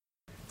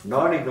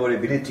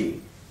non-ignorability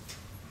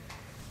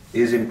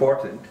is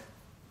important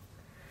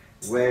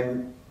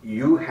when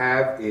you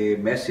have a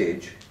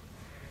message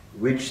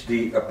which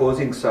the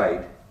opposing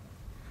side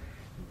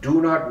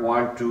do not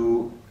want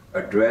to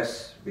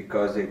address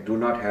because they do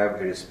not have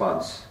a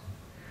response.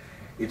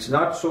 It's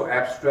not so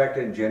abstract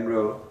and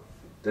general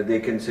that they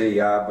can say,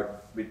 yeah,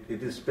 but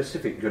it is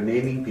specific. You're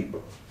naming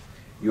people.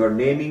 You're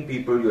naming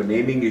people, you're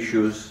naming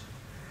issues,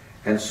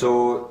 and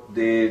so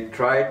they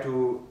try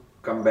to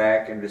come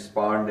back and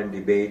respond and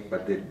debate,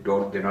 but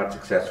they're not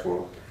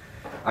successful.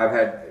 I've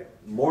had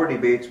more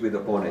debates with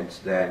opponents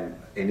than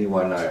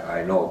anyone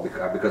I know,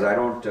 because I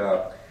don't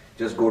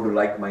just go to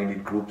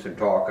like-minded groups and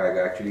talk. I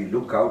actually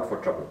look out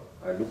for trouble.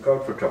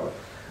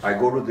 I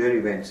go to their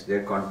events,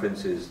 their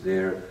conferences,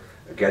 their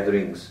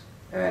gatherings,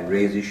 and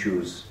raise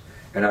issues,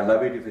 and I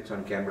love it if it's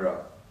on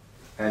camera.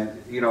 And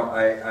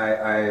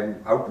I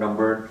am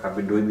outnumbered. I've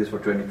been doing this for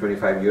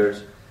 25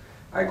 years.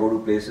 I go to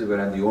places where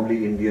I'm the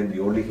only Indian, the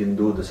only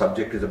Hindu. The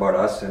subject is about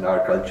us and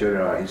our culture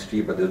and our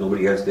history, but there's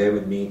nobody else there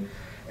with me,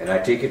 and I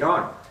take it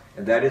on.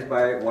 And that is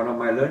by one of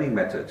my learning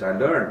methods. I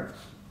learn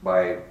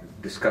by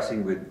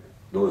discussing with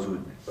those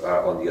who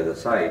are on the other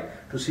side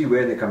to see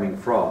where they're coming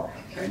from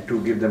and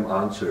to give them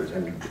answers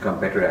and become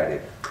better at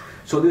it.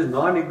 So this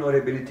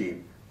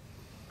non-ignorability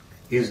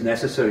is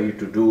necessary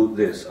to do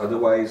this.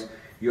 Otherwise,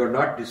 you're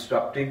not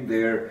disrupting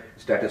their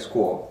status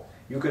quo.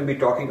 You can be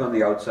talking on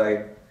the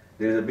outside.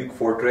 There's a big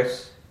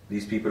fortress.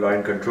 These people are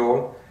in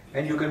control.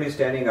 And you can be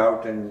standing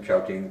out and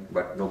shouting,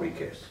 but nobody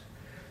cares.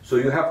 So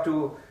you have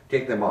to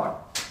take them on.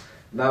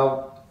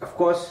 Now, of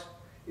course,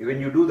 when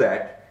you do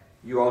that,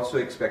 you also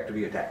expect to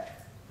be attacked.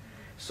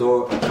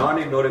 So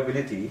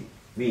non-ignorability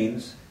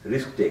means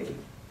risk-taking.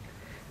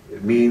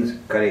 It means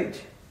courage.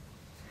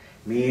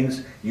 It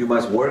means you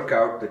must work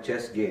out the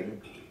chess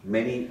game,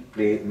 many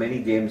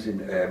games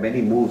in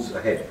many moves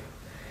ahead.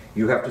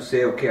 You have to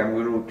say, okay, I'm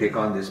going to take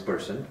on this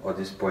person or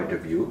this point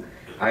of view.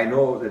 I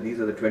know that these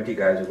are the 20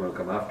 guys who are going to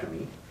come after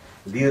me.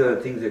 These are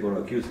the things they're going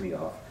to accuse me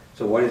of.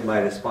 So what is my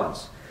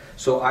response?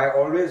 So I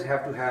always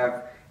have to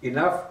have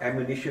enough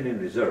ammunition in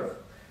reserve.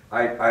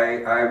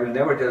 I will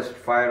never just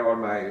fire all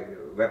my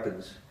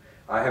weapons.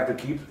 I have to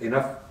keep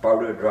enough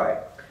powder dry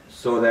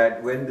so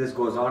that when this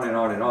goes on and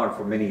on and on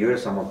for many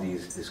years, some of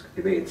these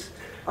debates,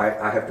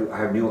 I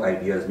have new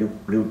ideas,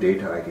 new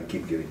data I can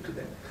keep giving to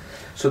them.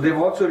 So they've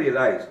also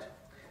realized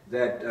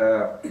that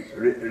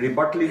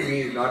rebuttaling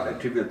me is not a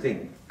trivial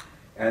thing,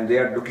 and they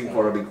are looking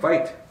for a big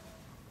fight.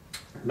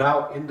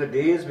 Now, in the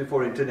days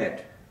before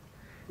internet,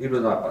 it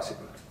was not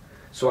possible.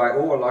 So I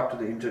owe a lot to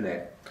the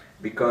internet,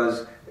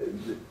 because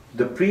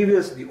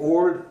the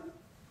old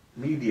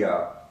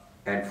media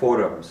and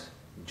forums,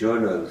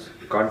 journals,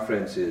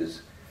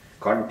 conferences,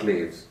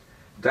 conclaves,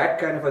 that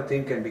kind of a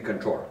thing can be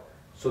controlled.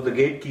 So the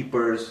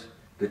gatekeepers,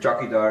 the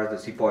chowkidars, the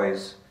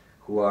sepoys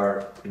who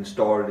are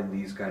installed in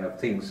these kind of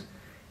things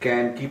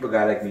can keep a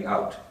guy like me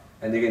out,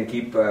 and they can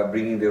keep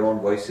bringing their own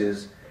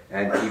voices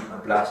and keep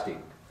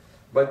blasting.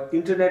 But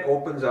internet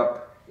opens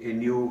up a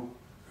new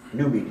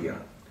media.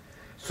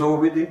 So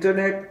with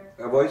internet,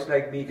 a voice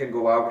like me can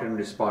go out and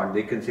respond.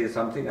 They can say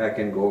something, I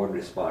can go and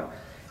respond.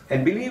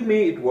 And believe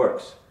me, it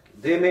works.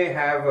 They may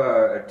have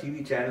a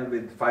TV channel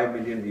with 5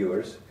 million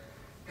viewers,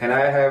 and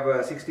I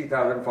have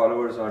 60,000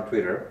 followers on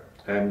Twitter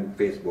and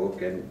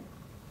Facebook and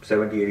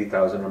 70,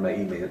 80,000 on my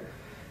email.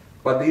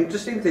 But the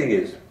interesting thing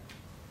is,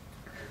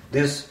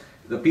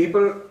 the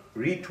people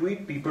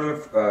retweet,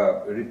 people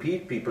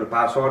repeat, people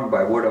pass on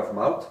by word of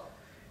mouth,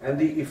 and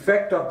the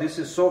effect of this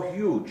is so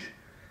huge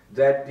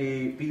that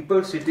the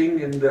people sitting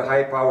in the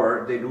high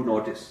power, they do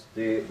notice.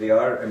 They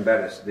are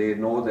embarrassed. They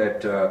know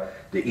that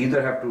they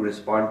either have to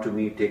respond to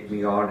me, take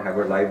me on, have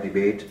a live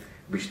debate,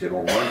 which they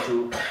don't want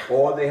to,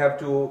 or they have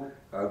to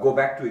go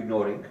back to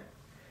ignoring.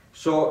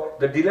 So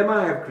the dilemma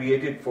I have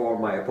created for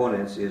my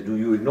opponents is, do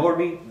you ignore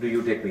me, do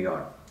you take me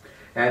on?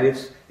 And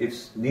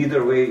it's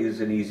neither way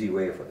is an easy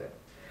way for them.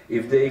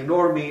 If they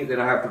ignore me,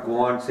 then I have to go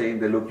on saying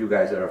that, look, you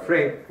guys are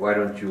afraid. Why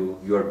don't you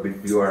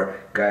are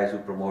guys who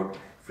promote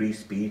free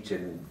speech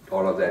and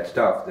all of that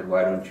stuff, then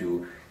why don't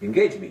you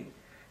engage me?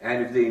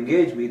 And if they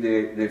engage me,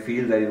 they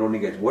feel that it only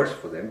gets worse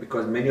for them,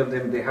 because many of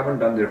them, they haven't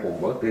done their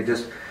homework. They're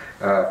just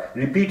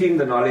repeating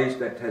the knowledge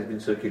that has been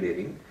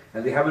circulating,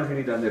 and they haven't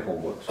really done their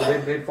homework, so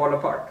they fall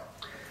apart.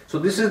 So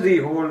this is the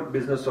whole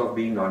business of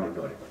being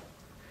non-ignorable.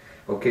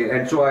 Okay,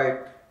 and so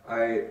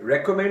I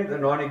recommend the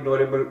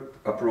non-ignorable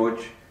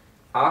approach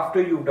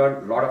after you've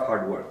done a lot of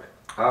hard work,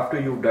 after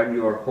you've done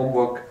your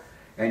homework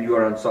and you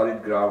are on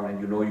solid ground and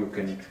you know you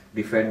can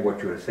defend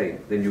what you are saying,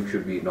 then you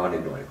should be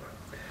non-ignorable.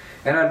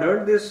 And I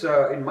learned this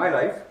in my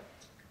life.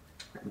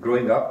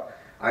 Growing up,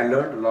 I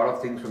learned a lot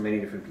of things from many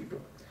different people.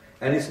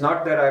 And it's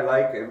not that I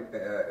like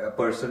a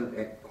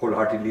person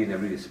wholeheartedly in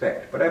every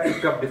respect, but I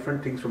picked up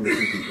different things from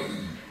different people.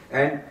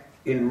 And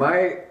in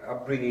my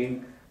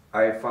upbringing,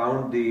 I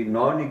found the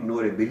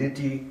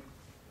non-ignorability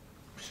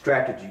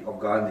strategy of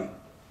Gandhi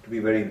to be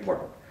very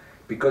important,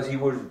 because he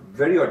was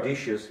very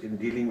audacious in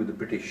dealing with the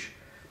British,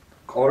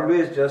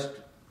 always just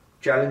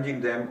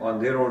challenging them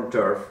on their own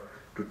turf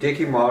to take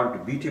him on,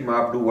 to beat him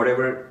up, do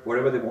whatever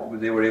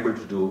they were able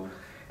to do.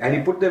 And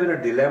he put them in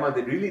a dilemma.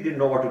 They really didn't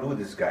know what to do with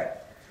this guy.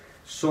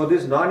 So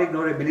this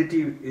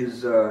non-ignorability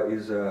is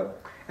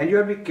and you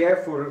have to be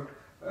careful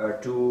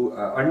to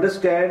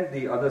understand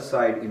the other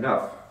side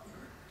enough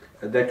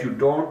that you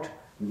don't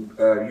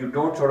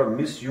sort of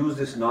misuse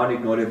this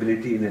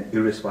non-ignorability in an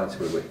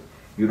irresponsible way.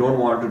 You don't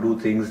want to do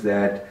things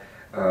that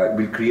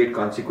will create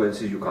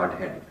consequences you can't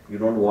handle. You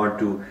don't want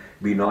to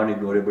be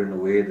non-ignorable in a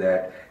way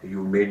that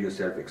you made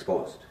yourself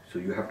exposed. So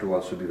you have to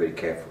also be very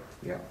careful.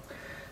 Yeah.